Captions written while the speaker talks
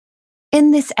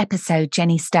In this episode,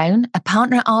 Jenny Stone, a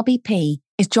partner at RBP,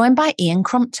 is joined by Ian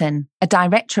Crompton, a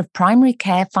director of Primary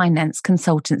Care Finance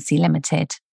Consultancy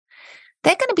Limited.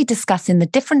 They're going to be discussing the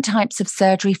different types of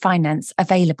surgery finance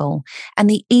available and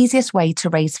the easiest way to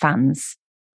raise funds.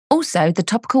 Also, the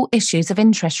topical issues of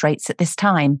interest rates at this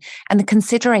time and the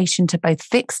consideration to both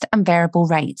fixed and variable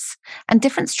rates and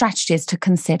different strategies to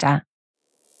consider.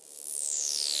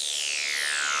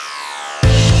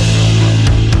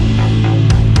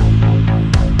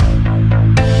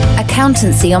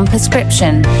 Accountancy on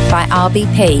Prescription by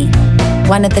RBP,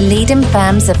 one of the leading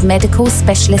firms of medical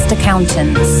specialist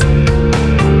accountants.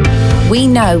 We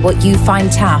know what you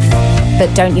find tough,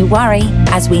 but don't you worry,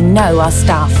 as we know our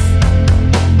stuff.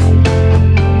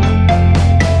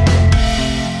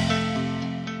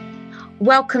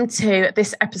 Welcome to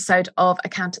this episode of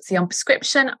Accountancy on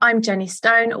Prescription. I'm Jenny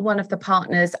Stone, one of the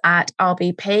partners at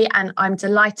RBP, and I'm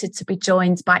delighted to be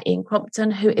joined by Ian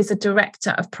Crompton, who is a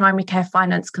director of Primary Care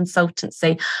Finance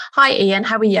Consultancy. Hi Ian,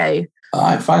 how are you?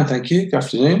 I'm fine, thank you. Good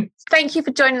afternoon. Thank you for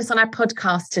joining us on our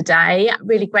podcast today.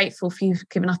 Really grateful for you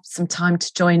giving us some time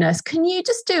to join us. Can you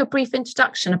just do a brief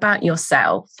introduction about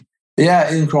yourself?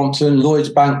 Yeah, Ian Crompton, Lloyds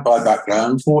Bank by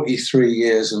background, 43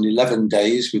 years and 11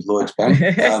 days with Lloyds Bank.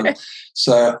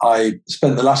 So I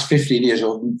spent the last 15 years,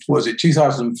 or was it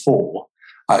 2004,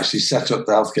 I actually set up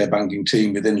the healthcare banking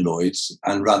team within Lloyds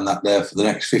and ran that there for the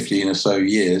next 15 or so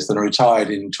years. Then I retired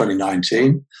in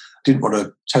 2019. Didn't want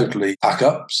to totally pack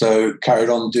up, so carried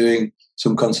on doing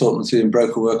some consultancy and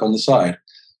broker work on the side,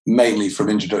 mainly from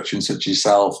introductions such as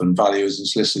yourself and valuers and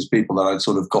solicitors, people that I'd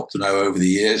sort of got to know over the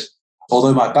years.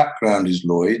 Although my background is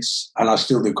Lloyds, and I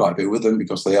still do quite a bit with them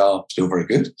because they are still very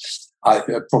good, I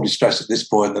probably stress at this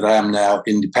point that I am now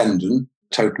independent,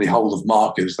 totally whole of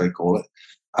market, as they call it.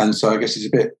 And so I guess it's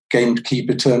a bit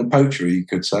gamekeeper turned poacher, you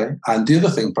could say. And the other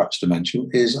thing perhaps to mention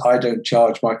is I don't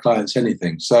charge my clients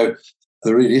anything. So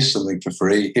there really is something for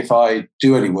free. If I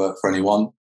do any work for anyone,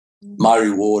 my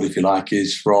reward, if you like,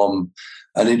 is from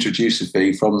an introducer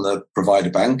fee from the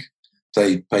provider bank.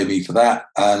 They pay me for that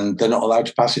and they're not allowed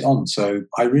to pass it on. So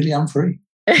I really am free.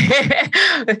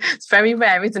 It's very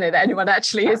rare, isn't it, that anyone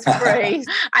actually is free?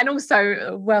 And also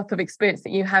a wealth of experience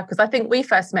that you have, because I think we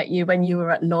first met you when you were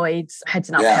at Lloyds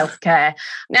heading up healthcare.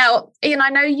 Now, Ian, I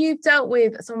know you've dealt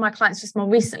with some of my clients just more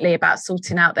recently about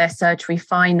sorting out their surgery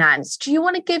finance. Do you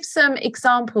want to give some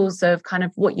examples of kind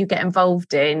of what you get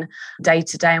involved in day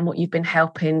to day and what you've been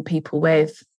helping people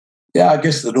with? Yeah, I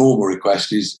guess the normal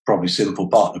request is probably simple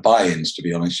partner buy-ins, to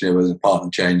be honest. Whether the partner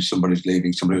change, somebody's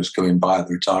leaving, somebody who's coming by,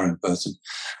 the retiring person.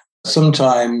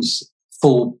 Sometimes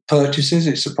full purchases.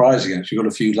 It's surprising, actually. We've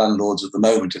got a few landlords at the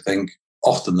moment to think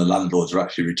often the landlords are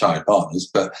actually retired partners,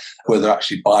 but where they're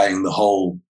actually buying the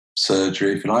whole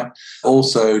surgery, if you like.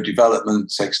 Also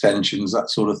developments, extensions, that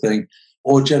sort of thing,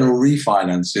 or general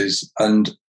refinances.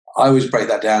 And I always break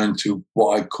that down into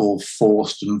what I call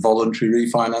forced and voluntary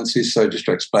refinances. So just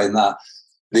to explain that,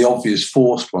 the obvious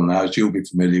forced one now, as you'll be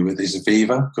familiar with, is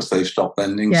Aviva, because they've stopped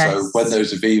lending. Yes. So when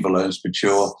those Aviva loans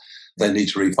mature, they need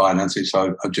to refinance it.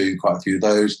 So I'm doing quite a few of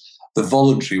those. The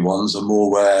voluntary ones are more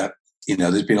where,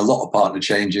 there's been a lot of partner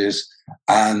changes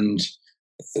and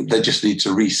they just need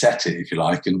to reset it, if you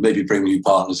like, and maybe bring new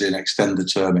partners in, extend the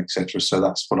term, etc. So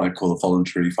that's what I call a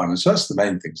voluntary refinance. So that's the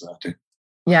main things that I do.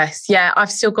 Yes, yeah. I've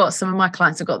still got some of my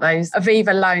clients have got those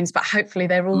Aviva loans, but hopefully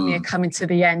they're all near coming to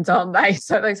the end, aren't they?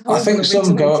 So those whole I think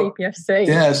some go TPFC.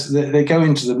 Yes, they go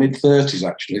into the mid-30s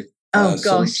actually. Oh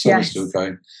gosh, some yes. are still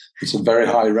going. It's a very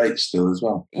high rate still as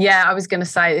well. Yeah, I was going to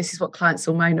say this is what clients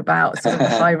will moan about, sort of the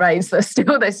high rates they're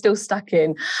still stuck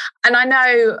in. And I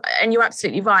know, and you're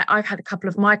absolutely right, I've had a couple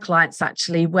of my clients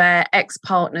actually where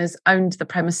ex-partners owned the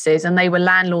premises and they were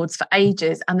landlords for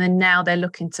ages and then now they're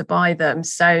looking to buy them.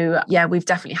 So yeah, we've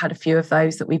definitely had a few of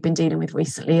those that we've been dealing with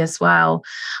recently as well.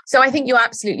 So I think you're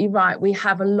absolutely right. We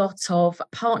have a lot of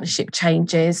partnership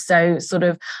changes. So sort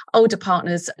of older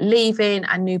partners leaving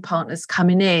and new partners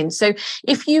coming in. So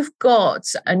if you've got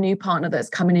a new partner that's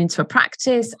coming into a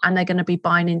practice and they're going to be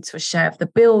buying into a share of the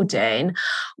building,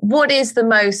 what is the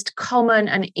most common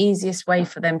and easiest way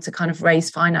for them to kind of raise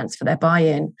finance for their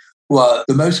buy-in? Well,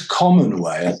 the most common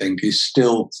way, I think, is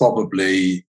still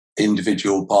probably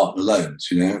individual partner loans,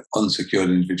 unsecured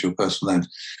individual personal loans.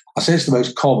 I say it's the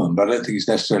most common, but I don't think it's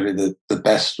necessarily the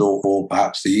best or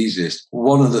perhaps the easiest.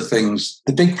 One of the things,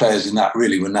 the big players in that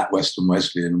really were NatWest and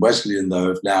Wesleyan. Wesleyan, though,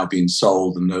 have now been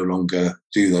sold and no longer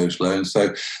do those loans.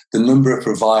 So the number of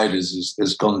providers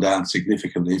has gone down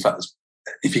significantly. In fact,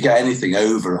 if you get anything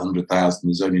over 100,000,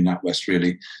 there's only NatWest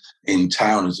really in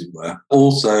town, as it were.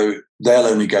 Also, they'll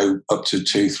only go up to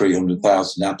 200,000,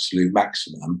 300,000 absolute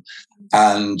maximum.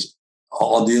 And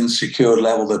On the unsecured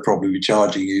level, they'll probably be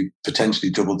charging you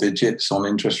potentially double digits on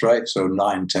interest rates, so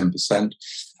 9-10%.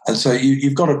 And so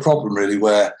you've got a problem really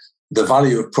where the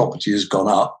value of property has gone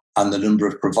up and the number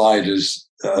of providers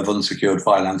of unsecured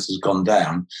finance has gone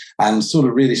down. And sort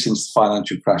of really since the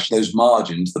financial crash, those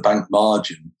margins, the bank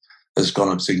margin, has gone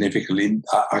up significantly.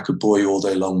 I could bore you all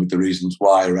day long with the reasons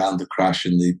why around the crash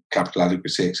and the capital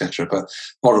adequacy, etc. But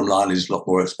bottom line is a lot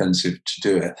more expensive to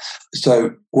do it.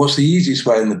 So what's the easiest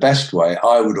way and the best way,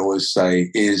 I would always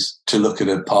say, is to look at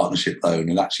a partnership loan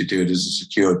and actually do it as a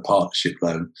secured partnership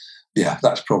loan. Yeah,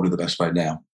 that's probably the best way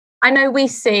now. I know we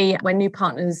see when new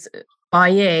partners buy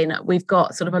in, we've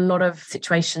got sort of a lot of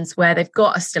situations where they've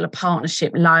got still a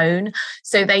partnership loan.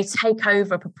 So they take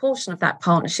over a proportion of that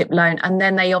partnership loan, and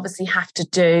then they obviously have to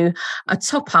do a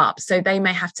top up. So they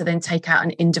may have to then take out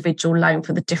an individual loan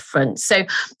for the difference. So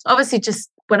obviously, just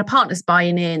when a partner's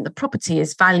buying in, the property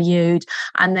is valued.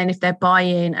 And then if they're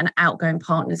buying an outgoing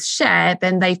partner's share,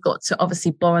 then they've got to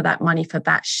obviously borrow that money for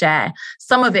that share.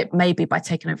 Some of it may be by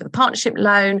taking over the partnership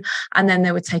loan, and then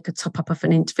they would take a top up of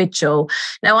an individual.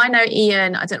 Now, I know,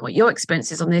 Ian, I don't know what your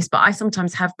experience is on this, but I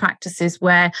sometimes have practices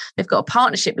where they've got a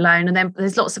partnership loan, and then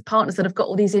there's lots of partners that have got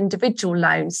all these individual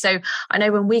loans. So I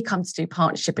know when we come to do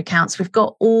partnership accounts, we've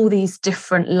got all these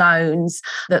different loans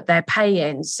that they're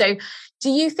paying. So do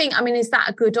you think, I mean, is that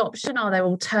a good option? Are there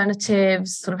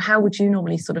alternatives? Sort of, how would you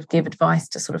normally sort of give advice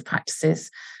to sort of practices?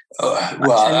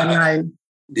 Yeah,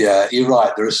 you're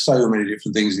right. There are so many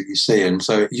different things that you see. And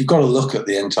so you've got to look at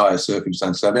the entire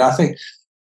circumstances. I mean, I think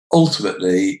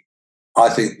ultimately,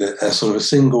 that a sort of a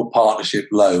single partnership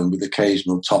loan with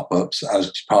occasional top-ups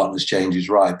as partners change is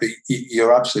right. But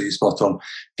you're absolutely spot on.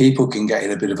 People can get in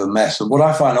a bit of a mess. And what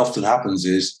I find often happens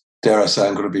is, dare I say,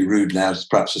 I'm going to be rude now,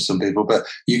 perhaps to some people, but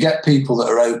you get people that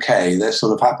are okay. They're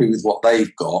sort of happy with what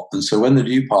they've got. And so when the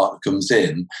new partner comes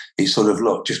in, he's sort of,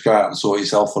 look, just go out and sort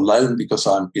yourself a loan because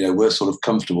we're sort of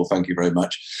comfortable. Thank you very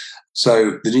much.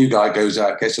 So the new guy goes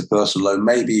out, gets a personal loan,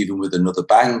 maybe even with another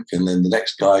bank. And then the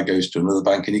next guy goes to another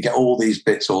bank, and you get all these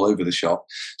bits all over the shop.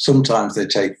 Sometimes they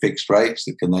take fixed rates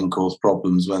that can then cause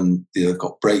problems when they've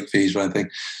got break fees or anything.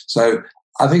 So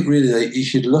I think really that you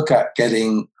should look at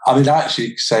getting, I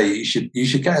actually say you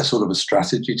should get a sort of a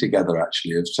strategy together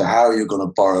actually as to how you're going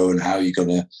to borrow and how you're going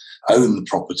to own the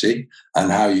property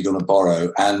and how you're going to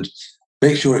borrow, and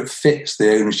make sure it fits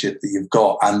the ownership that you've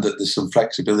got and that there's some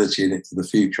flexibility in it for the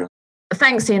future.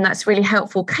 Thanks, Ian. That's really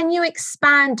helpful. Can you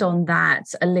expand on that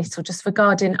a little, just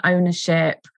regarding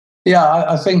ownership? Yeah,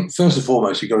 I think first and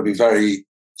foremost, you've got to be very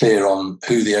clear on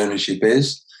who the ownership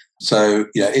is. So,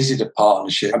 is it a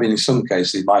partnership? I mean, in some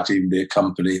cases, it might even be a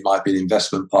company. It might be an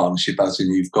investment partnership, as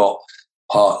in you've got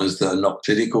partners that are not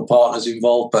clinical partners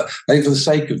involved. But I think for the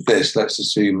sake of this, let's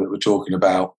assume that we're talking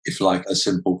about, if you like, a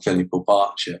simple clinical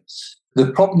partnership.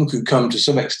 The problem could come to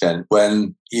some extent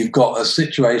when you've got a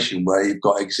situation where you've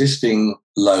got existing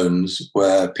loans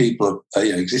where people are,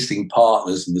 existing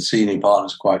partners and the senior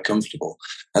partners are quite comfortable.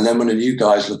 And then when a new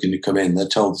guy's looking to come in, they're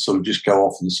told to sort of just go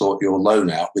off and sort your loan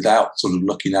out without sort of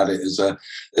looking at it as a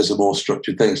more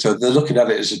structured thing. So they're looking at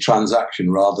it as a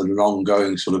transaction rather than an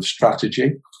ongoing sort of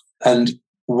strategy. And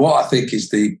what I think is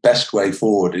the best way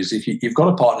forward is if you've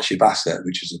got a partnership asset,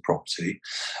 which is a property,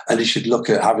 and you should look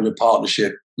at having a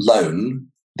partnership loan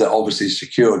that obviously is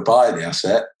secured by the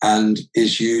asset and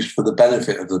is used for the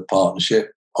benefit of the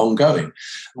partnership ongoing.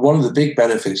 One of the big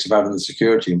benefits of having the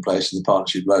security in place in the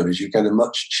partnership loan is you get a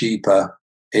much cheaper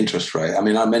interest rate. I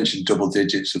mean, I mentioned double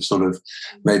digits of sort of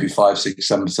maybe 5, 6,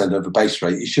 7% over base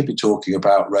rate. You should be talking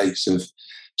about rates of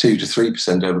 2 to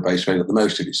 3% over base rate at the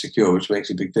most if it's secure, which makes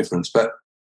a big difference. But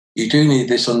you do need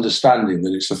this understanding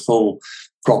that it's a full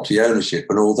property ownership.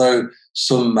 And although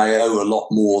some may owe a lot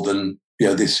more than,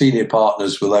 the senior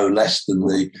partners will owe less than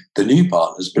the new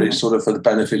partners, but it's sort of for the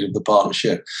benefit of the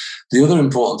partnership. The other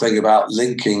important thing about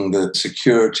linking the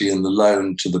security and the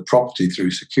loan to the property through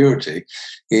security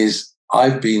is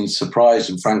I've been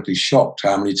surprised and frankly shocked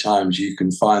how many times you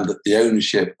can find that the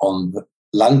ownership on the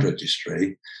land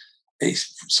registry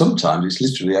sometimes it's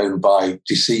literally owned by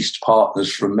deceased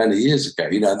partners from many years ago,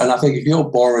 And I think if you're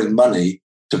borrowing money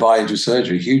to buy into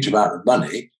surgery, a huge amount of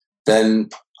money, then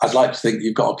I'd like to think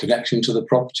you've got a connection to the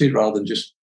property rather than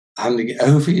just handing it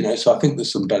over, So I think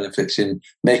there's some benefits in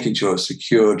making sure a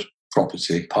secured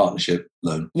property partnership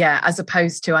loan. Yeah, as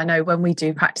opposed to, I know when we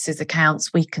do practices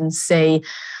accounts, we can see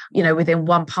within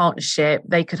one partnership,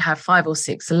 they could have 5 or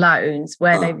 6 loans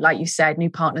where they've, like you said, new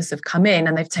partners have come in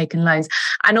and they've taken loans.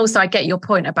 And also I get your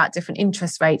point about different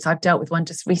interest rates. I've dealt with one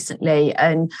just recently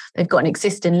and they've got an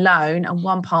existing loan and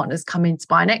one partner's come in to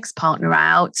buy an ex-partner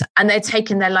out and they're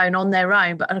taking their loan on their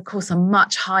own, but of course a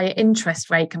much higher interest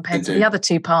rate compared to the other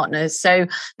 2 partners. So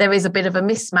there is a bit of a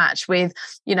mismatch with,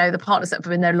 the partners that have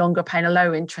been there longer paying a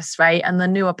low interest rate and the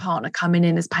newer partner coming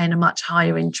in is paying a much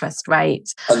higher interest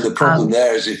rate. And the problem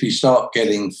there is if you start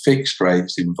getting fixed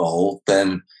rates involved,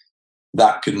 then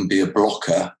that can be a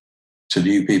blocker to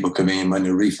new people coming in when a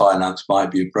refinance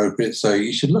might be appropriate. So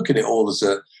you should look at it all as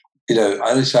I know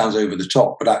it sounds over the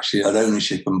top, but actually an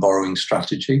ownership and borrowing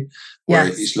strategy where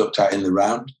it's looked at in the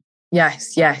round.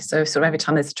 Yes. So sort of every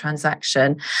time there's a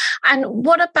transaction. And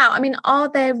what about, are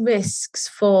there risks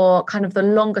for kind of the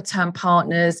longer term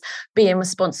partners being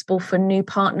responsible for new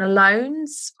partner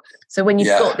loans? So when you've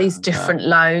got these different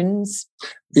loans?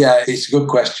 Yeah, it's a good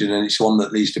question. And it's one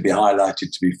that needs to be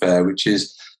highlighted, to be fair, which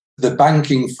is the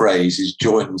banking phrase is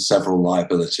joint and several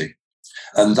liability.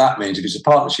 And that means if it's a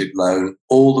partnership loan,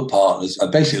 all the partners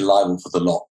are basically liable for the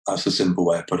lot. That's a simple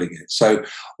way of putting it. So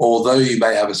although you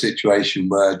may have a situation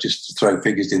where, just to throw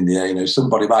figures in the air,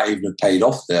 somebody might even have paid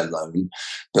off their loan,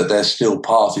 but they're still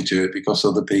party to it because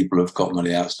other people have got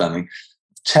money outstanding.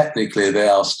 Technically, they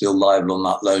are still liable on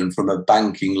that loan from a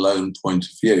banking loan point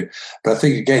of view. But I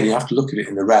think, again, you have to look at it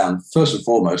in the round. First and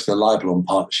foremost, they're liable on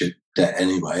partnership debt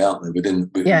anyway, aren't they, within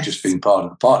just being part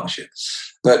of the partnership.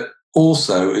 But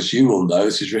also, as you will know,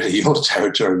 this is really your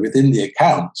territory, within the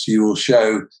accounts, you will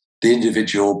show the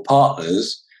individual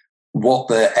partners what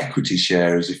their equity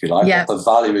share is, if you like, what the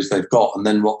value is they've got, and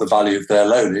then what the value of their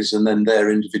loan is, and then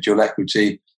their individual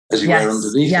equity as you were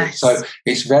underneath it. So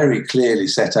it's very clearly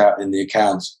set out in the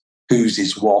accounts whose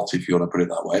is what, if you want to put it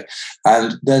that way.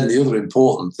 And then the other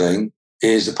important thing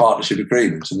is the partnership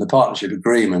agreement. And the partnership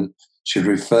agreement should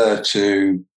refer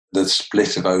to the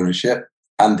split of ownership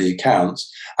and the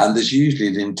accounts. And there's usually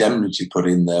an indemnity put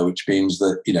in there, which means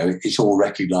that, it's all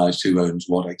recognised who owns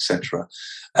what, etc.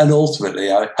 And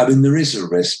ultimately, I mean, there is a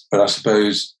risk, but I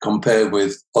suppose compared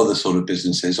with other sort of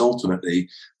businesses, ultimately,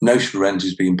 notional rent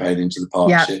is being paid into the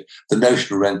partnership. Yep. The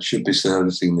notional rent should be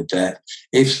servicing the debt.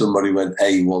 If somebody went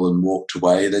AWOL and walked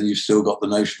away, then you've still got the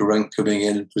notional rent coming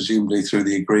in, presumably through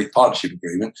the partnership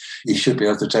agreement. You should be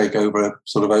able to take over a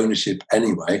sort of ownership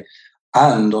anyway.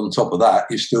 And on top of that,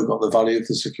 you've still got the value of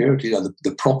the security.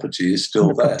 The property is still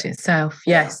there. The property itself,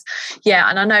 yes. Yeah,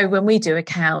 and I know when we do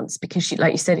accounts, because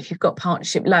like you said, if you've got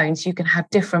partnership loans, you can have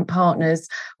different partners.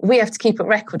 We have to keep a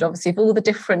record, obviously, of all the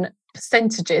different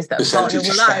percentages that a partner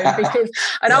will own, because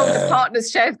an older partner's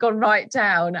share has gone right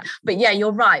down. But yeah,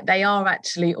 you're right. They are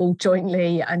actually all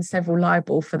jointly and several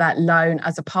liable for that loan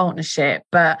as a partnership.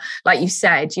 But like you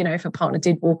said, if a partner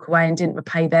did walk away and didn't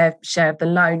repay their share of the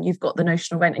loan, you've got the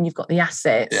notional rent and you've got the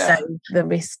assets. Yeah. So the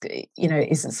risk,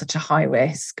 isn't such a high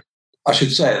risk. I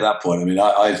should say at that point,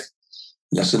 I've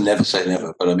never say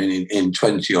never, but in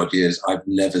 20 odd years, I've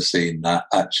never seen that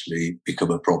actually become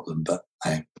a problem. But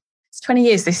hey. It's 20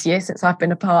 years this year since I've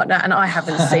been a partner and I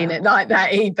haven't seen it like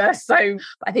that either. So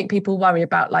I think people worry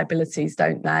about liabilities,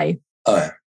 don't they? Oh,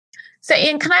 yeah. So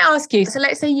Ian, can I ask you, so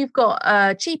let's say you've got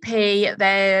a GP,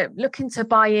 they're looking to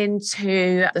buy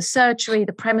into the surgery,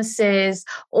 the premises,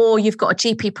 or you've got a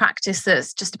GP practice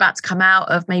that's just about to come out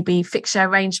of maybe fixed share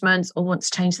arrangements or want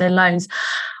to change their loans,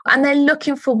 and they're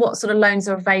looking for what sort of loans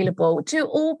are available. Do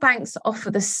all banks offer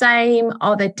the same?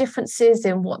 Are there differences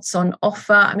in what's on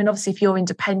offer? Obviously, if you're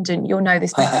independent, you'll know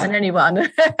this better than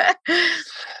anyone.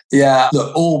 Yeah,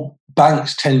 look, all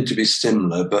banks tend to be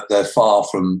similar, but they're far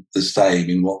from the same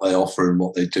in what they offer and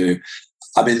what they do.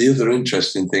 The other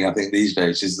interesting thing I think these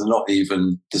days is they're not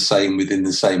even the same within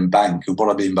the same bank. And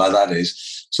what I mean by that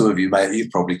is, some of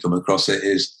you've probably come across it,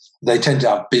 is they tend to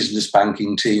have business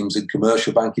banking teams and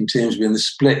commercial banking teams. The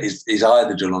split is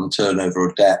either done on turnover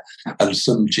or debt, and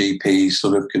some GPs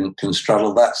sort of can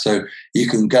straddle that. So you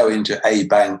can go into a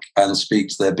bank and speak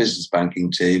to their business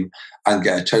banking team and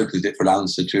get a totally different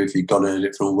answer to if you've gone in a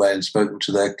different way and spoken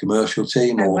to their commercial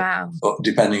team, or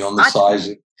depending on the size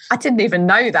of. I didn't even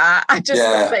know that. I just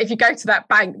thought that if you go to that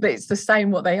bank, that it's the same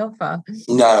what they offer.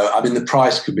 No, the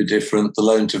price could be different. The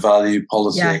loan to value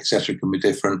policy, etc., can be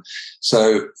different.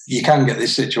 So you can get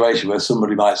this situation where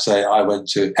somebody might say, I went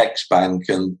to X bank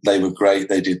and they were great,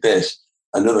 they did this.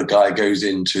 Another guy goes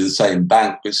into the same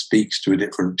bank but speaks to a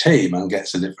different team and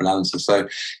gets a different answer. So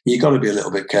you've got to be a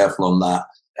little bit careful on that.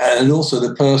 And also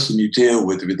the person you deal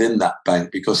with within that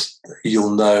bank, because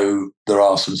you'll know there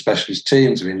are some specialist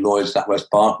teams. Lloyds,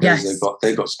 NatWest Partners,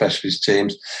 they've got specialist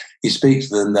teams. You speak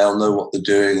to them, they'll know what they're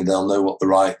doing and they'll know what the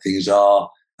right things are.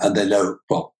 And they know,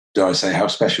 dare I say, how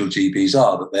special GPs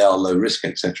are, that they are low risk,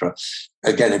 etc.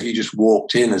 Again, if you just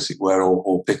walked in, as it were,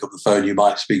 or pick up the phone, you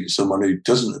might speak to someone who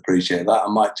doesn't appreciate that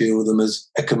and might deal with them as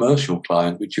a commercial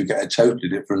client, which you get a totally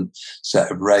different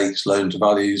set of rates, loan to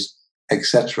values,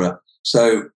 etc.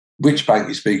 So which bank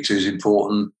you speak to is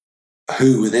important,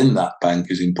 who within that bank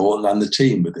is important, and the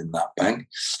team within that bank.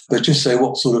 But just say,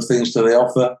 what sort of things do they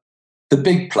offer? The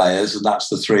big players, and that's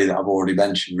the three that I've already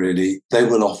mentioned, really, they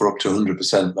will offer up to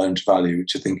 100% loan to value,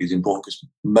 which I think is important because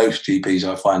most GPs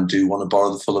I find do want to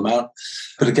borrow the full amount.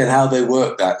 But again, how they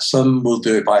work that, some will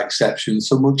do it by exception,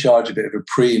 some will charge a bit of a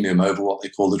premium over what they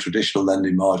call the traditional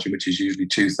lending margin, which is usually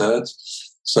 2/3.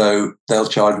 So they'll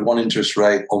charge one interest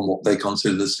rate on what they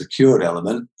consider the secured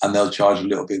element, and they'll charge a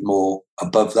little bit more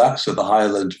above that. So the higher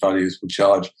loan to values will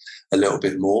charge a little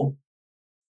bit more.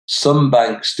 Some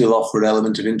banks still offer an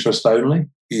element of interest only.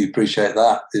 You appreciate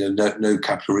that. No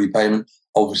capital repayment.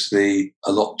 Obviously,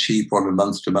 a lot cheaper on a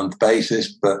month-to-month basis,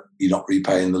 but you're not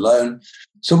repaying the loan.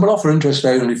 Some will offer interest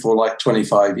only for like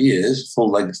 25 years,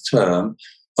 full length term.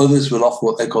 Others will offer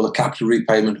what they call a capital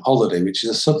repayment holiday, which is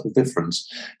a subtle difference,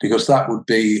 because that would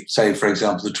be, say, for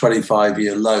example, the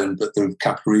 25-year loan, but the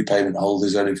capital repayment holiday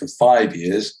is only for 5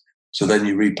 years. So then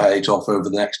you repay it off over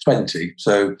the next 20.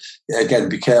 So again,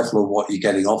 be careful of what you're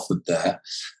getting offered there.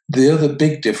 The other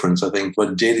big difference, I think,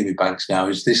 when dealing with banks now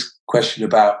is this question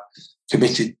about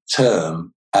committed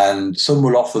term. And some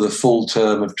will offer the full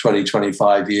term of 20,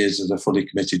 25 years as a fully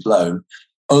committed loan.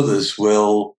 Others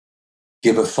will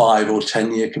give a 5 or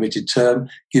 10 year committed term,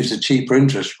 gives a cheaper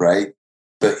interest rate,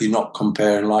 but you're not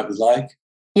comparing like with like.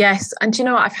 Yes. And do you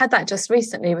know what? I've had that just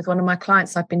recently with one of my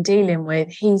clients I've been dealing with.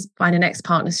 He's buying an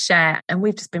ex-partner's share and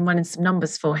we've just been running some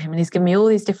numbers for him and he's given me all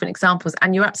these different examples.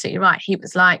 And you're absolutely right. He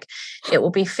was like, it will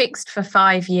be fixed for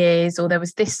 5 years, or there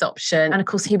was this option. And of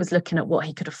course, he was looking at what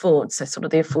he could afford. So sort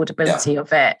of the affordability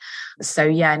of it. So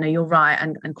yeah, no, you're right.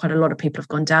 And quite a lot of people have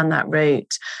gone down that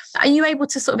route. Are you able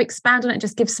to sort of expand on it and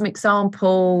just give some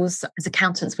examples? As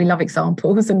accountants, we love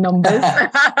examples and numbers.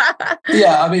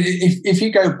 Yeah, I mean, if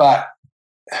you go back,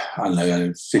 I don't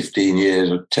know, 15 years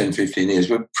or 10, 15 years,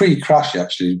 but pre-crash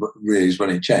actually really is when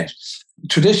it changed.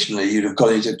 Traditionally, you'd have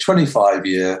gone into a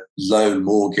 25-year loan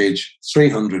mortgage,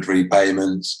 300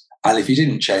 repayments, and if you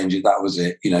didn't change it, that was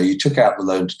it. You took out the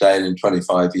loan today and in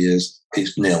 25 years,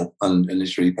 it's nil and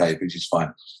it's repaid, which is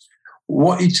fine.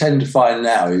 What you tend to find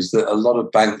now is that a lot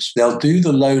of banks, they'll do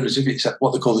the loan as if it's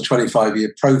what they call the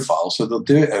 25-year profile. So they'll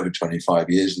do it over 25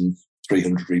 years and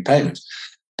 300 repayments.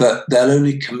 But they'll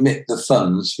only commit the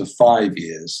funds for 5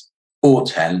 years or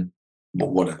 10,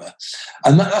 or whatever.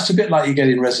 And that's a bit like you get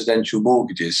in residential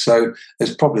mortgages. So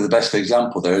there's probably the best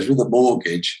example there is with a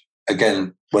mortgage.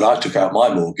 Again, when I took out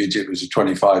my mortgage, it was a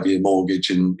 25-year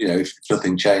mortgage. And, if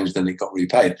nothing changed, then it got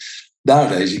repaid.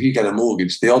 Nowadays, if you get a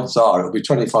mortgage, the odds are it'll be a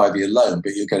 25-year loan,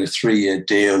 but you get a 3-year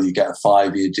deal, you get a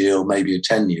 5-year deal, maybe a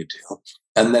 10-year deal.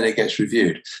 And then it gets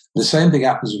reviewed. The same thing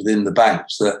happens within the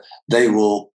banks, that they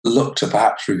will look to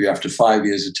perhaps review after 5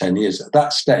 years or 10 years. At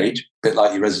that stage, a bit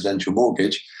like your residential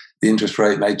mortgage, the interest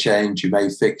rate may change, you may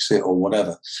fix it or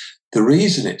whatever. The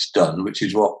reason it's done, which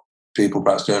is what people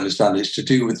perhaps don't understand, it's to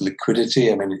do with liquidity.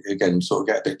 I mean, again, sort of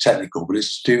get a bit technical, but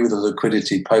it's to do with the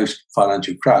liquidity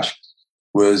post-financial crash,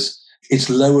 was it's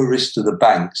lower risk to the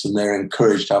banks and they're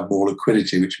encouraged to have more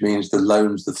liquidity, which means the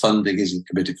loans, the funding isn't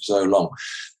committed for so long.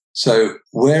 So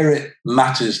where it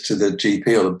matters to the GP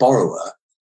or the borrower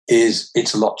is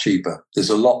it's a lot cheaper. There's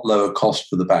a lot lower cost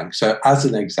for the bank. So as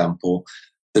an example,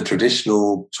 the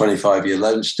traditional 25-year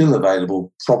loan still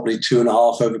available, probably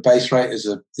 2.5 over base rate is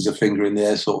a finger in the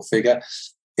air sort of figure.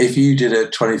 If you did a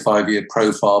 25-year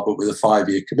profile but with a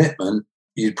 5-year commitment,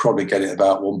 you'd probably get it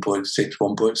about 1.6,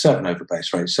 1.7 over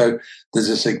base rate. So there's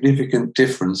a significant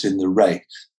difference in the rate.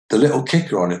 The little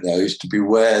kicker on it, though, is to be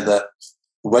aware that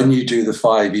when you do the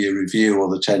 5-year review or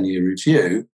the 10-year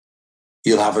review,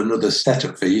 you'll have another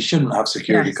setup fee. You shouldn't have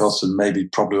security costs and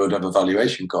probably won't have a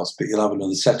valuation cost, but you'll have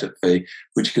another setup fee,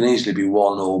 which can easily be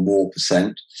 1 or more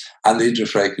 %, and the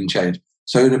interest rate can change.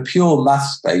 So in a pure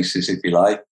maths basis, if you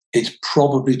like, it's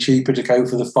probably cheaper to go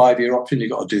for the 5-year option.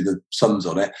 You've got to do the sums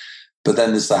on it. But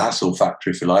then there's the hassle factor,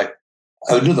 if you like.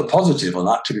 Another positive on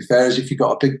that, to be fair, is if you've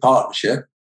got a big partnership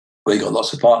where you've got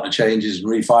lots of partner changes and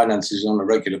refinances on a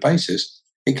regular basis,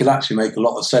 it can actually make a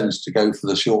lot of sense to go for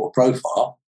the shorter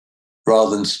profile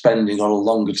rather than spending on a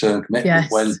longer term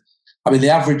commitment. When, I mean, the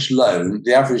average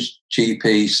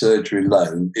GP surgery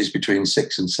loan is between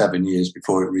 6 and 7 years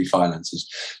before it refinances.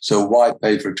 So why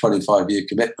pay for a 25-year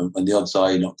commitment when the odds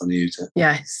are you're not going to use it?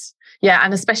 Yes. Yeah,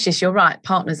 and especially as you're right,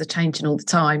 partners are changing all the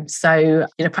time. So,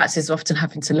 practices are often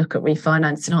having to look at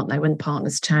refinancing, aren't they, when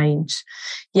partners change?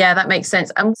 Yeah, that makes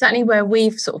sense. And certainly where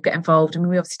we've sort of get involved, I mean,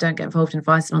 we obviously don't get involved in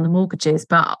advising on the mortgages,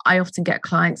 but I often get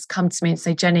clients come to me and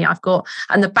say, Jenny,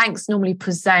 and the banks normally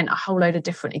present a whole load of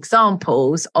different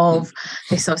examples of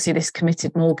this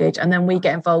committed mortgage. And then we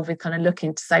get involved with kind of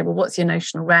looking to say, well, what's your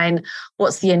notional rent?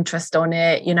 What's the interest on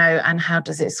it? And how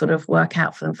does it sort of work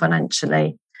out for them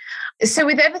financially? So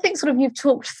with everything sort of you've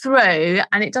talked through,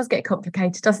 and it does get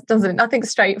complicated, doesn't it? Nothing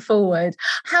straightforward.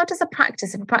 How does if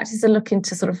a practice are looking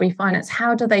to sort of refinance,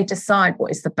 how do they decide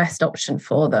what is the best option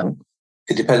for them?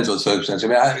 It depends on circumstances. I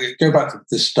mean, I go back to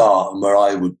the start and where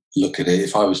I would look at it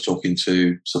if I was talking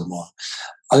to someone.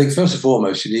 I think first and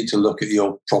foremost, you need to look at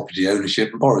your property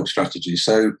ownership and borrowing strategy.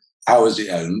 So how is it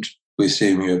owned? We're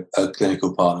assuming a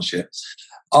clinical partnership.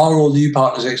 Are all new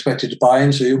partners expected to buy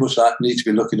in? So you almost need to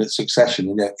be looking at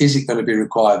succession. Is it going to be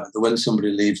required that when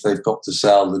somebody leaves, they've got to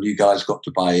sell, the new guy's got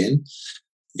to buy in?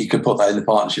 You can put that in the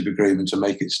partnership agreement to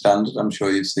make it standard. I'm sure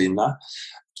you've seen that.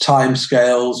 Time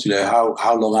scales,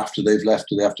 how long after they've left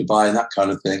do they have to buy in, that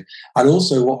kind of thing. And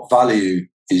also what value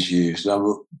is used.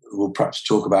 Now, we'll perhaps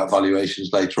talk about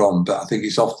valuations later on, but I think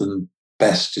it's often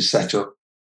best to set up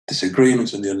this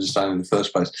agreement and the understanding in the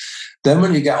first place. Then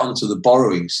when you get onto the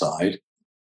borrowing side,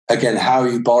 again, how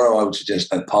you borrow, I would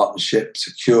suggest a partnership,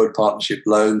 secured partnership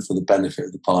loan for the benefit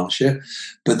of the partnership.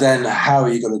 But then how are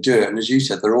you going to do it? And as you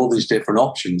said, there are all these different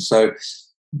options. So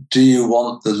do you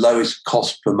want the lowest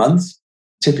cost per month?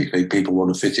 Typically, people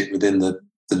want to fit it within the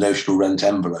notional rent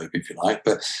envelope, if you like.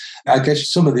 But I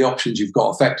guess some of the options you've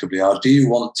got effectively are, do you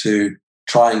want to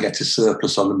try and get a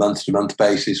surplus on a month-to-month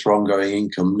basis for ongoing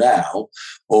income now,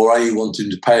 or are you wanting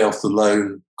to pay off the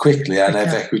loan quickly and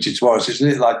have equity tomorrow? So it's a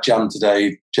little like jam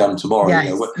today, jam tomorrow.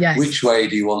 Yes. Which way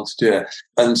do you want to do it?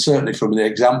 And certainly from an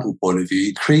example point of view,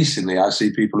 increasingly I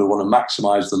see people who want to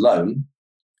maximise the loan,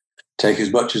 take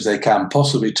as much as they can,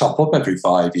 possibly top up every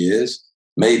 5 years,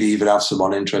 maybe even have some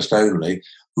on interest only,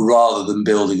 rather than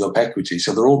building up equity.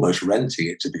 So they're almost renting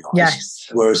it, to be honest. Yes.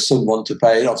 Whereas some want to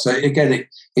pay it off. So again,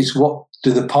 it's what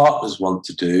do the partners want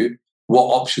to do? What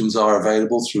options are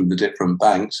available through the different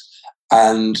banks?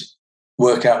 And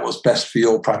work out what's best for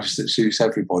your practice that suits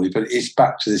everybody. But it's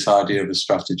back to this idea of a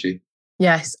strategy.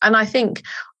 Yes. And I think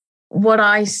what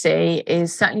I see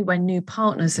is certainly when new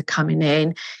partners are coming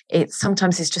in,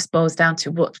 sometimes it just boils down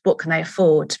to what can they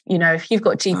afford. If you've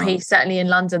got GPs, certainly in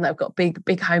London, that have got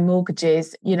big home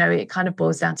mortgages, it kind of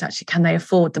boils down to actually, can they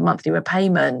afford the monthly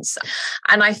repayments?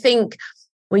 And I think,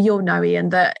 well, you'll know, Ian,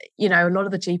 that, a lot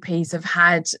of the GPs have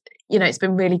had, it's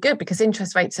been really good because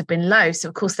interest rates have been low. So,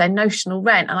 of course, their notional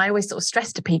rent, and I always sort of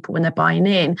stress to people when they're buying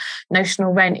in,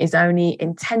 notional rent is only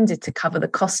intended to cover the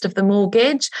cost of the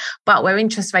mortgage. But where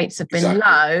interest rates have been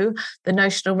low, the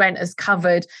notional rent has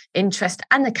covered interest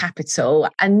and the capital.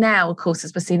 And now, of course,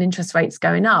 as we're seeing interest rates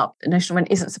going up, the notional rent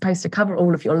isn't supposed to cover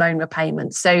all of your loan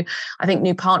repayments. So I think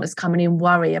new partners coming in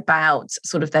worry about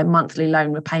sort of their monthly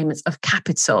loan repayments of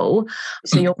capital.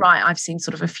 So you're right, I've seen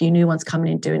sort of a few new ones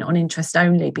coming in doing it on interest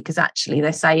only, because actually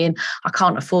they're saying, I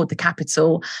can't afford the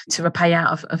capital to repay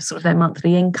out of sort of their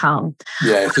monthly income.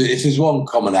 Yeah, if there's one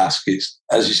common ask, it's,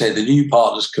 as you say, the new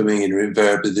partners coming in are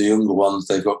invariably the younger ones.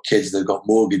 They've got kids, they've got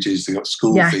mortgages, they've got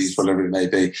school fees, whatever it may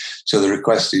be. So the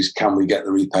request is, can we get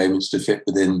the repayments to fit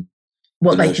within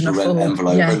what the they can afford? Rent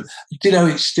envelope? Yes.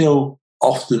 And, it's still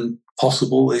often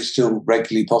possible. It's still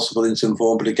regularly possible in some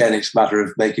form. But again, it's a matter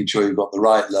of making sure you've got the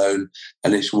right loan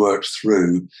and it's worked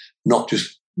through, not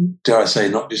just, dare I say,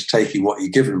 not just taking what you're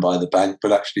given by the bank,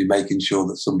 but actually making sure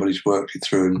that somebody's worked it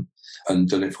through and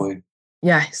done it for you.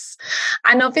 Yes.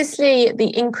 And obviously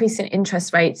the increase in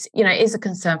interest rates, is a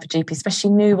concern for GPs,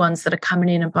 especially new ones that are coming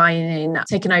in and buying in,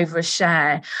 taking over a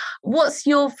share. What's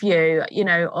your view,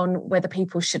 on whether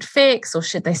people should fix or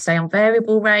should they stay on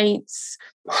variable rates?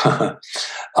 I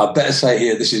better say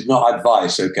here, this is not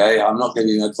advice, okay? I'm not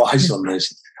giving advice on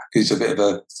this. It's a bit of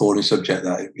a thorny subject,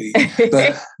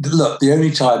 that. But look, the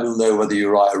only time you'll know whether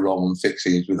you're right or wrong on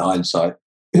fixing is with hindsight.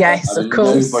 Yes, of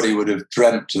course. Nobody would have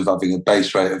dreamt of having a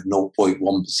base rate of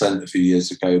 0.1% a few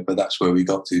years ago, but that's where we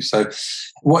got to. So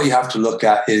what you have to look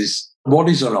at is what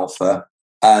is on offer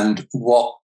and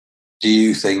what do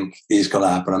you think is going to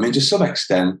happen? I mean, to some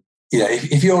extent,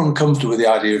 if you're uncomfortable with the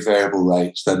idea of variable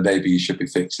rates, then maybe you should be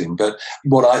fixing. But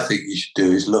what I think you should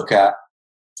do is look at,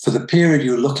 for the period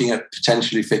you're looking at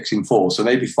potentially fixing for, so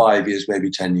maybe 5 years, maybe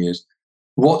 10 years,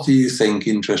 what do you think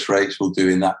interest rates will do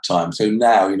in that time? So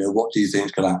now, what do you think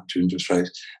is going to happen to interest rates?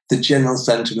 The general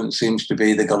sentiment seems to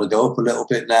be they're going to go up a little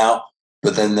bit now.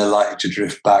 but then they're likely to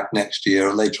drift back next year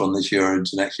or later on this year or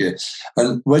into next year.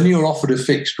 And when you're offered a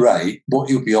fixed rate, what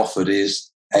you'll be offered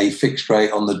is a fixed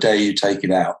rate on the day you take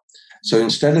it out. So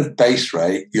instead of base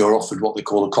rate, you're offered what they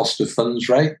call a cost of funds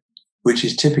rate, which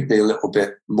is typically a little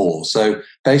bit more. So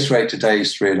base rate today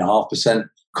is 3.5%.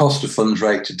 Cost of funds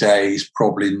rate today is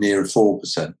probably near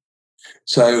 4%.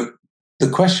 So the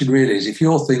question really is, if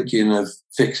you're thinking of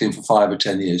fixing for 5 or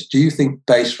 10 years, do you think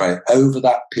base rate over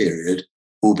that period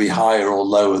will be higher or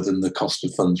lower than the cost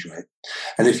of funds rate?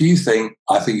 And if you think,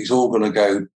 I think it's all going to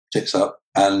go tits up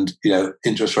and,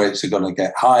 interest rates are going to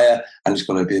get higher and it's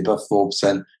going to be above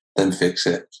 4%, then fix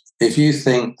it. If you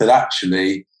think that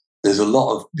actually there's a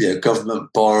lot of government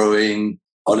borrowing,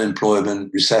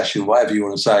 unemployment, recession, whatever you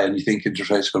want to say, and you think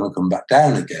interest rates are going to come back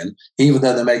down again, even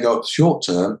though they may go up short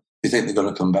term, you think they're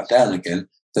going to come back down again,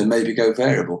 then maybe go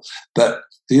variable. But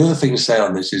the other thing to say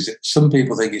on this is that some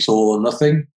people think it's all or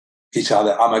nothing. It's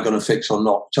either am I going to fix or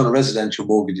not. On a residential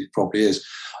mortgage, it probably is.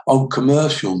 On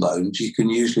commercial loans, you can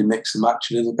usually mix and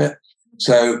match a little bit.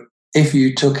 So if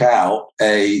you took out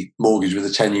a mortgage with a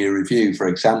 10-year review, for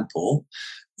example,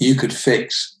 you could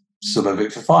fix some of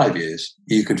it for 5 years.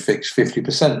 You could fix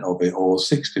 50% of it or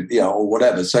 60, or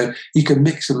whatever. So you can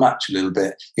mix and match a little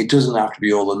bit. It doesn't have to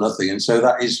be all or nothing. And so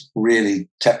that is really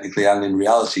technically and in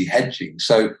reality hedging.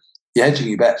 So you're hedging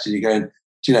your bets and you're going,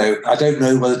 I don't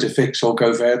know whether to fix or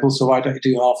go variable, so why don't you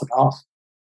do half and half?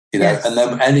 Yes. And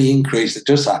then any increase that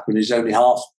does happen is only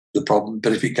half the problem.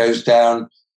 But if it goes down,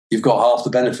 you've got half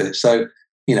the benefit. So,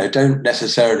 don't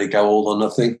necessarily go all or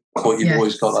nothing, but you've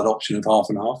always got that option of half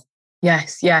and half.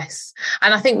 Yes.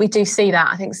 And I think we do see that.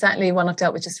 I think certainly one I've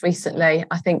dealt with just recently,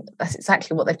 I think that's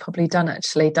exactly what they've probably done,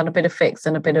 done a bit of fixed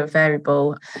and a bit of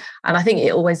variable. And I think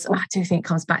I do think it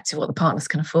comes back to what the partners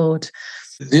can afford.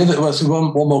 The other, so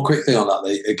one more quick thing on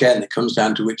that. Again, it comes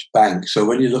down to which bank. So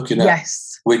when you're looking at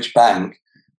which bank,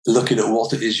 looking at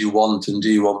what it is you want and do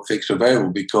you want fixed or variable,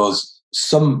 because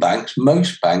some banks,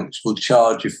 most banks will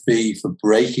charge a fee for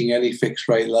breaking any fixed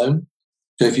rate loan.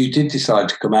 So if you did decide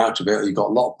to come out of it, or you've got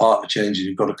a lot of partner changes,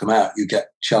 you've got to come out, you get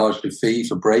charged a fee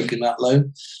for breaking that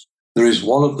loan. There is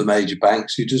one of the major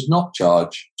banks who does not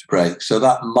charge to break. So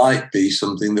that might be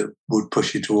something that would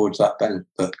push you towards that bank.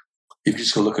 But you've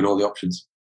just got to look at all the options.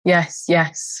 Yes.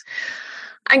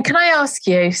 And can I ask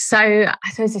you, so I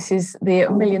suppose this is the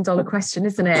 $1 million question,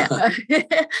 isn't it?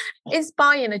 Is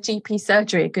buying a GP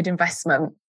surgery a good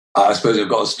investment? I suppose I've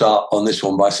got to start on this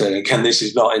one by saying, again, this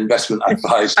is not investment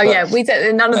advice. We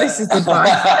don't. None of this is advice.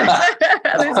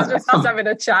 This is just us having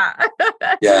a chat.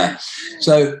 Yeah.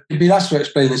 So you've been asked to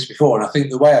explain this before, and I think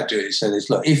the way I do it is say this: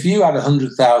 look, if you had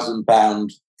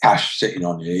 £100,000 cash sitting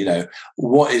on you,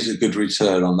 what is a good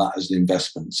return on that as an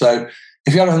investment? So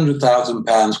if you had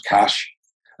 £100,000 cash,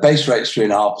 base rate's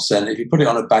 3.5%. If you put it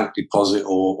on a bank deposit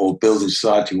or building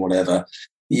society, whatever,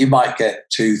 you might get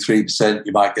 2-3%,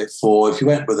 you might get 4%. If you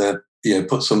went with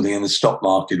put something in the stock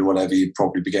market or whatever, you'd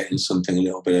probably be getting something a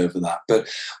little bit over that. But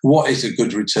what is a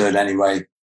good return anyway?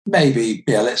 Maybe,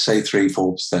 let's say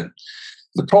 3-4%.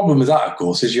 The problem with that, of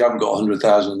course, is you haven't got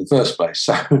 100,000 in the first place.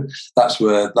 So that's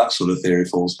where that sort of theory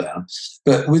falls down.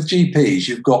 But with GPs,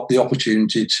 you've got the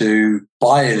opportunity to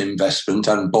buy an investment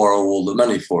and borrow all the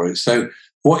money for it. So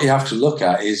what you have to look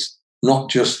at is not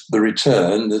just the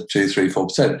return, the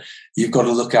 2-4%. You've got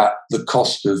to look at the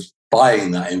cost of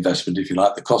buying that investment, if you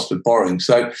like, the cost of borrowing.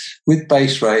 So with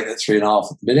base rate at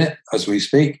 3.5 at the minute, as we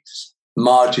speak,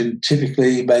 margin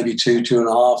typically maybe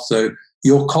 2-2.5. So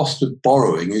your cost of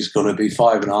borrowing is going to be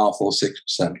 5.5 or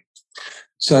 6%.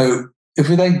 So if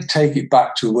we then take it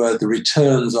back to where the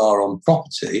returns are on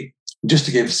property, just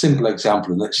to give a simple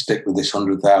example, and let's stick with this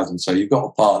 100,000. So you've got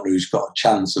a partner who's got a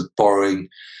chance of borrowing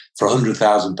for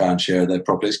 £100,000 share of their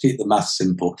property. Let's keep the math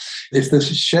simple. If the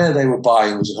share they were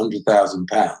buying was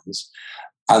 £100,000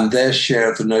 and their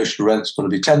share of the notional rent is going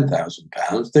to be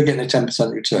 £10,000, they're getting a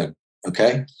 10% return.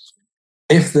 Okay.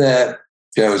 If their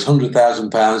share is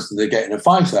 £100,000, they're getting a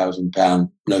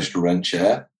 £5,000 notional rent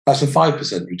share. That's a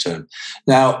 5% return.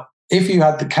 Now, if you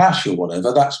had the cash or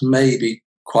whatever, that's maybe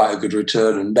quite a good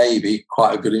return and maybe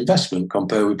quite a good investment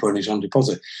compared with putting it on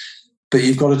deposit. But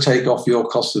you've got to take off your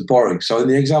cost of borrowing. So in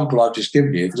the example I've just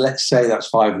given you, let's say that's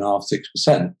 5.5%,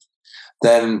 6%,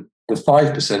 then the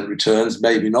 5% returns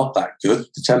maybe not that good.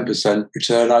 The 10%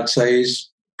 return, I'd say, is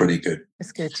pretty good.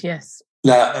 It's good, yes.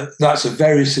 Now, that's a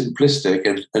very simplistic,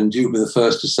 and you'll be the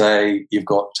first to say you've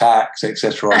got tax,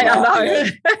 etc. I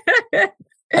know.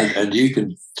 And you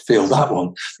can feel that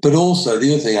one. But also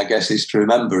the other thing, I guess, is to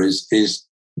remember is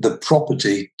the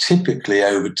property typically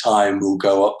over time will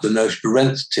go up. The notional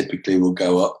rents typically will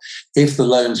go up. If the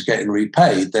loan's getting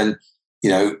repaid, then,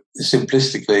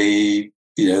 simplistically,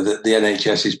 that the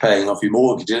NHS is paying off your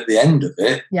mortgage, and at the end of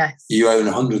it, yes, you own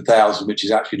 100,000, which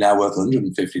is actually now worth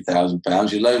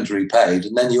 £150,000. Your loan's repaid,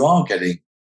 and then you are getting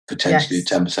potentially a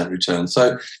 10% return.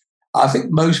 So I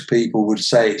think most people would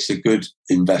say it's a good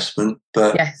investment,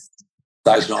 but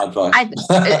that is not advice.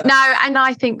 No, and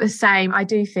I think the same. I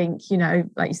do think,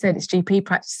 like you said, it's GP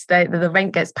practice. The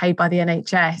rent gets paid by the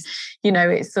NHS.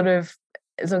 It's sort of,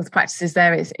 as long as the practice is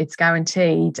there, it's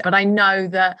guaranteed. But I know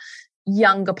that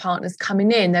younger partners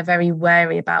coming in, they're very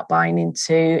wary about buying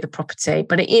into the property.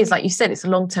 But it is, like you said, it's a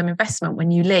long-term investment.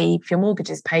 When you leave, your mortgage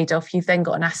is paid off, you've then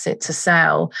got an asset to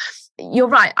sell. You're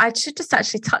right. I should just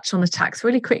actually touch on the tax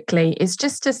really quickly, is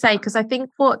just to say, because I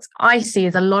think what I see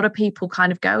is a lot of people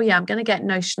kind of go, I'm going to get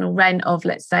notional rent of,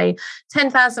 let's say,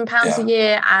 £10,000 a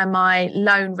year, and my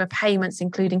loan repayments,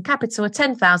 including capital, are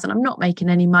 10,000. I'm not making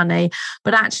any money.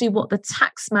 But actually what the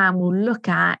tax man will look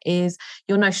at is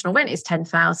your notional rent is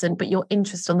 10,000, but your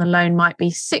interest on the loan might be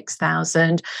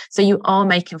 6,000. So you are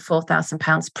making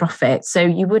 £4,000 profit. So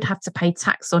you would have to pay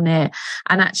tax on it.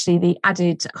 And actually the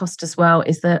added cost as well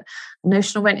is that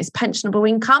notional rent is pensionable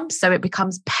income, so it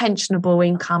becomes pensionable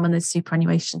income, and there's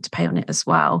superannuation to pay on it as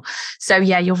well. So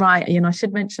you're right. I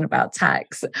should mention about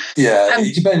tax.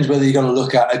 It depends whether you're going to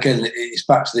look at, again, it's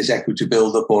back to this equity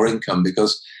build-up or income,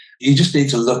 because you just need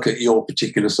to look at your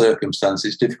particular circumstance.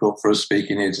 It's difficult for us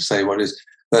speaking here to say what it is.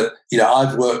 But,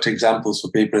 I've worked examples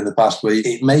for people in the past where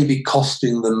it may be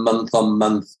costing them month on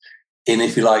month in,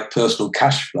 if you like, personal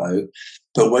cash flow.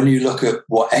 But when you look at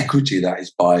what equity that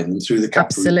is buying them through the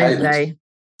capital repayments,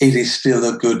 it is still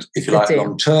a good, if you like,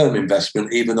 long-term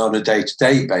investment, even on a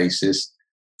day-to-day basis.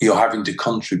 You're having to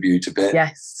contribute a bit.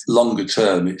 Yes. Longer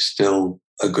term, it's still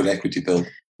a good equity build.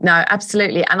 No,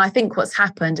 absolutely. And I think what's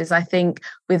happened is, I think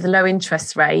with low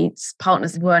interest rates,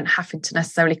 partners weren't having to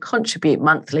necessarily contribute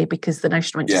monthly because the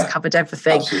notional rent just covered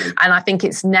everything. Absolutely. And I think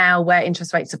it's now where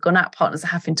interest rates have gone up, partners are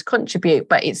having to contribute,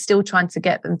 but it's still trying to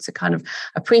get them to kind of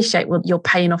appreciate, well, you're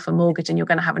paying off a mortgage and you're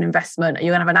going to have an investment, or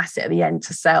you're going to have an asset at the end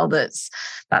to sell. That's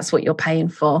what you're paying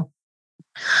for.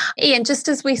 Ian, just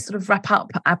as we sort of wrap up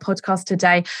our podcast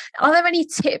today, are there any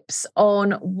tips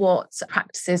on what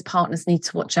practices partners need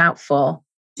to watch out for?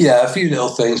 Yeah, a few little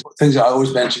things. Things I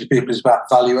always mention to people is about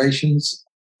valuations.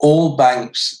 All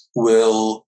banks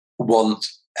will want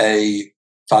a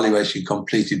valuation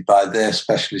completed by their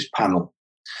specialist panel.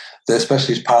 Their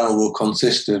specialist panel will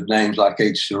consist of names like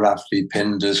H. Rafley,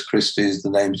 Pinders, Christie's, the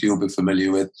names you'll be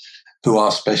familiar with, who are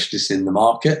specialists in the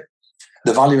market.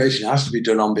 The valuation has to be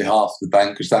done on behalf of the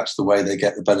bank, because that's the way they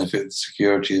get the benefit of the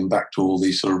security and back to all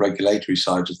these sort of regulatory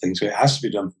sides of things. So it has to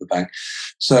be done for the bank.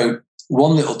 So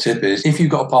one little tip is, if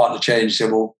you've got a partner change, you say,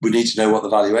 well, we need to know what the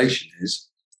valuation is.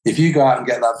 If you go out and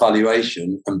get that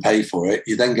valuation and pay for it,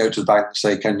 you then go to the bank and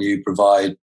say, can you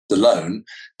provide the loan?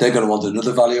 They're going to want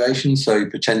another valuation. So you're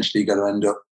potentially going to end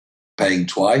up paying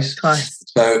twice.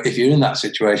 So if you're in that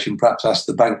situation, perhaps ask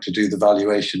the bank to do the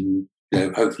valuation,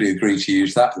 hopefully agree to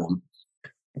use that one.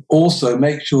 Also,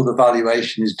 make sure the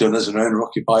valuation is done as an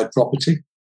owner-occupied property,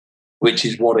 which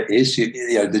is what it is.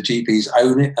 The GPs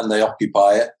own it and they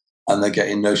occupy it, and they're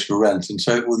getting notional rent. And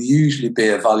so it will usually be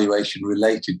a valuation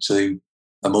related to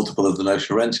a multiple of the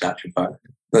notional rent, in actual fact.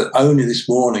 But only this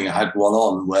morning I had one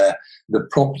on where the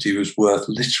property was worth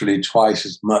literally twice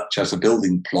as much as a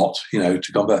building plot,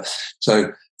 to convert.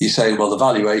 So you say, well, the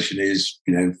valuation is,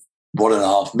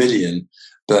 1.5 million,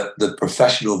 but the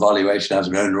professional valuation as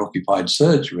an owner-occupied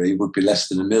surgery would be less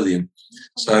than $1 million.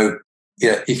 So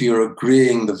if you're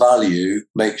agreeing the value,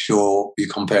 make sure you're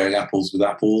comparing apples with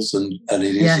apples, and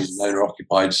it is an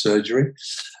owner-occupied surgery.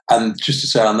 And just to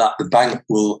say on that, the bank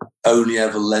will only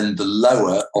ever lend the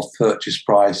lower of purchase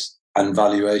price and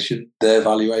valuation, their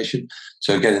valuation.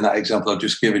 So again, in that example I've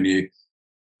just given you,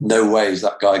 no way is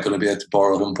that guy going to be able to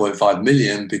borrow 1.5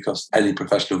 million, because any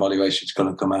professional valuation is going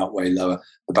to come out way lower.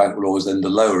 The bank will always lend the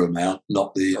lower amount,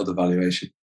 not the other valuation.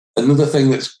 Another thing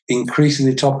that's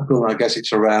increasingly topical, and I guess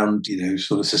it's around,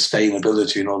 sort of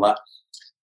sustainability and all that.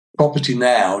 Property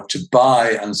now, to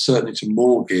buy and certainly to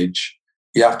mortgage,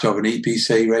 you have to have an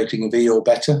EPC rating of E or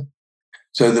better.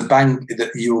 So the bank,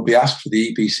 that you will be asked for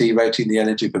the EPC rating, the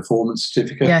energy performance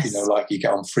certificate, like you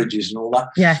get on fridges and all that.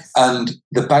 Yes. And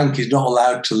the bank is not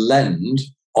allowed to lend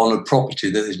on a property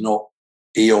that is not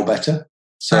E or better.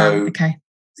 So,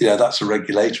 that's a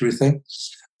regulatory thing.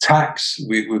 Tax,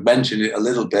 we've mentioned it a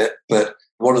little bit, but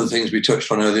one of the things we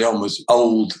touched on early on was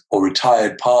old or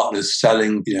retired partners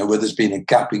selling, where there's been a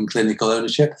gap in clinical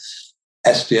ownership.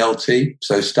 SDLT,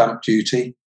 so stamp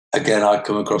duty. Again, I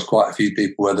come across quite a few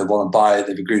people where they want to buy it,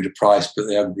 they've agreed a price, but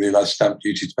they haven't realised stamp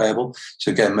duty is payable.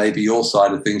 So again, maybe your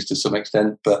side of things to some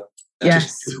extent, but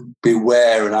just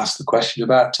beware and ask the question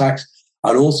about tax.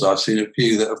 And also I've seen a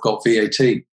few that have got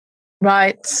VAT.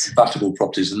 Right. Compatible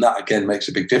properties. And that again makes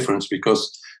a big difference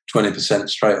because 20%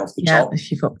 straight off the top.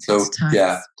 If you've got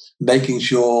making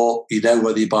sure you know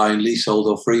whether you're buying leasehold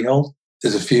or freehold.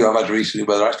 There's a few I've had recently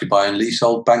where they're actually buying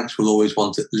leasehold. Banks will always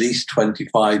want at least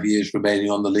 25 years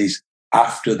remaining on the lease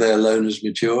after their loan has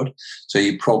matured. So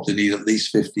you probably need at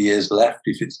least 50 years left.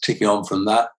 If it's ticking on from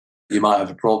that, you might have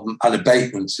a problem. And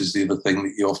abatements is the other thing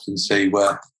that you often see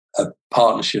where a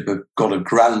partnership have got a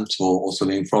grant or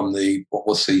something from what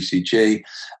was CCG,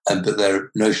 and that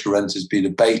their notional rent has been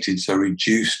abated, so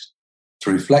reduced to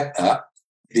reflect that.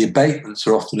 The abatements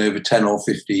are often over 10 or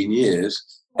 15 years.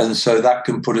 And so that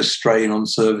can put a strain on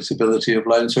serviceability of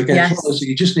loans. So again,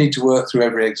 you just need to work through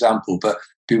every example, but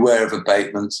beware of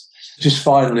abatements. Just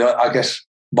finally, I guess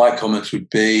my comments would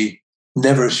be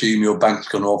never assume your bank's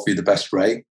going to offer you the best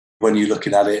rate. When you're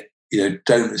looking at it,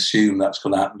 don't assume that's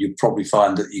going to happen. You'll probably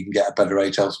find that you can get a better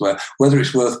rate elsewhere. Whether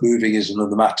it's worth moving is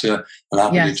another matter, and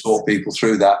I'm happy to talk people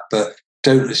through that. But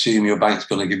don't assume your bank's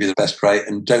going to give you the best rate,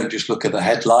 and don't just look at the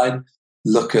headline.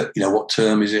 Look at, what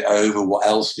term is it over, what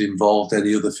else is involved,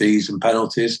 any other fees and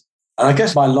penalties. And I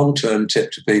guess my long-term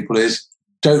tip to people is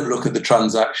don't look at the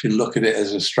transaction, look at it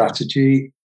as a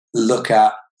strategy, look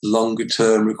at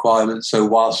longer-term requirements. So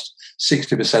whilst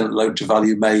 60% loan to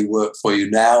value may work for you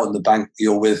now and the bank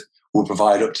you're with will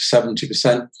provide up to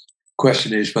 70%,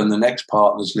 question is when the next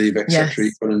partners leave, etc.,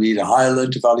 you're going to need a higher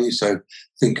loan to value. So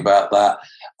think about that.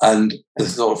 And the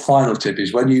sort of final tip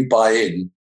is when you buy in,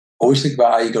 always think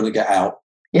about how you're going to get out.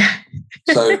 Yeah.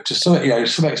 So to some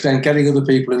extent, getting other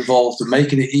people involved and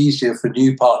making it easier for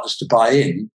new partners to buy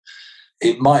in,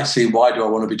 it might seem, why do I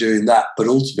want to be doing that? But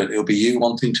ultimately, it'll be you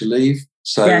wanting to leave.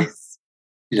 So,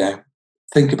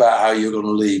 think about how you're going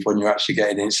to leave when you're actually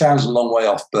getting in. It sounds a long way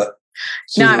off, but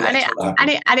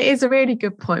it is a really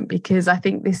good point, because I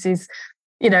think this is,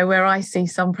 where I see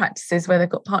some practices where they've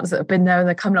got partners that have been there and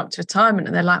they're coming up to retirement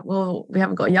and they're like, well, we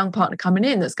haven't got a young partner coming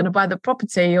in that's going to buy the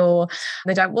property, or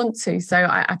they don't want to. So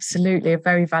absolutely a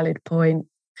very valid point.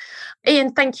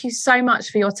 Ian, thank you so much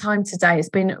for your time today. It's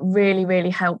been really, really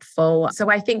helpful.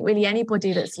 So I think really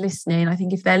anybody that's listening, I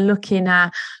think if they're looking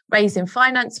at raising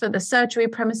finance for the surgery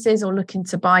premises or looking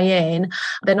to buy in,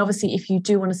 then obviously if you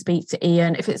do want to speak to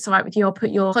Ian, if it's all right with you, I'll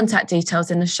put your contact details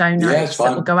in the show notes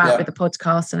that will go out with the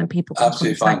podcast, and then people can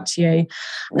contact you.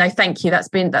 No, thank you. That's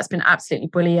been absolutely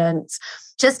brilliant.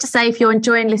 Just to say, if you're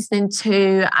enjoying listening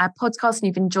to our podcast and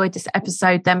you've enjoyed this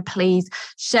episode, then please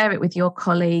share it with your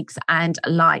colleagues and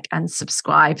like and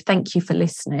subscribe. Thank you for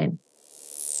listening.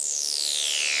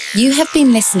 You have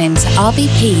been listening to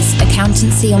RBP's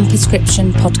Accountancy on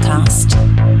Prescription podcast.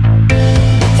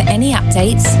 For any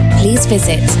updates, please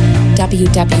visit www.rbp.co.uk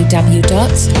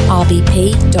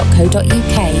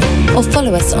or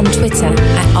follow us on Twitter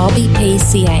at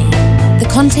RBPCA. The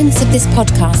contents of this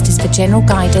podcast is for general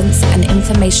guidance and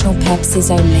informational purposes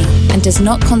only and does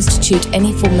not constitute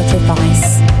any form of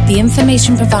advice. The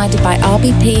information provided by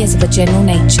RBP is of a general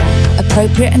nature.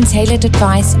 Appropriate and tailored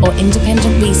advice or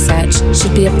independent research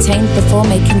should be obtained before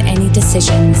making any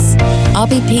decisions.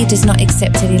 RBP does not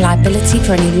accept any liability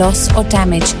for any loss or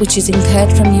damage which is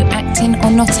incurred from you acting or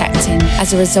not acting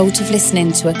as a result of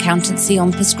listening to Accountancy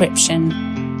on Prescription.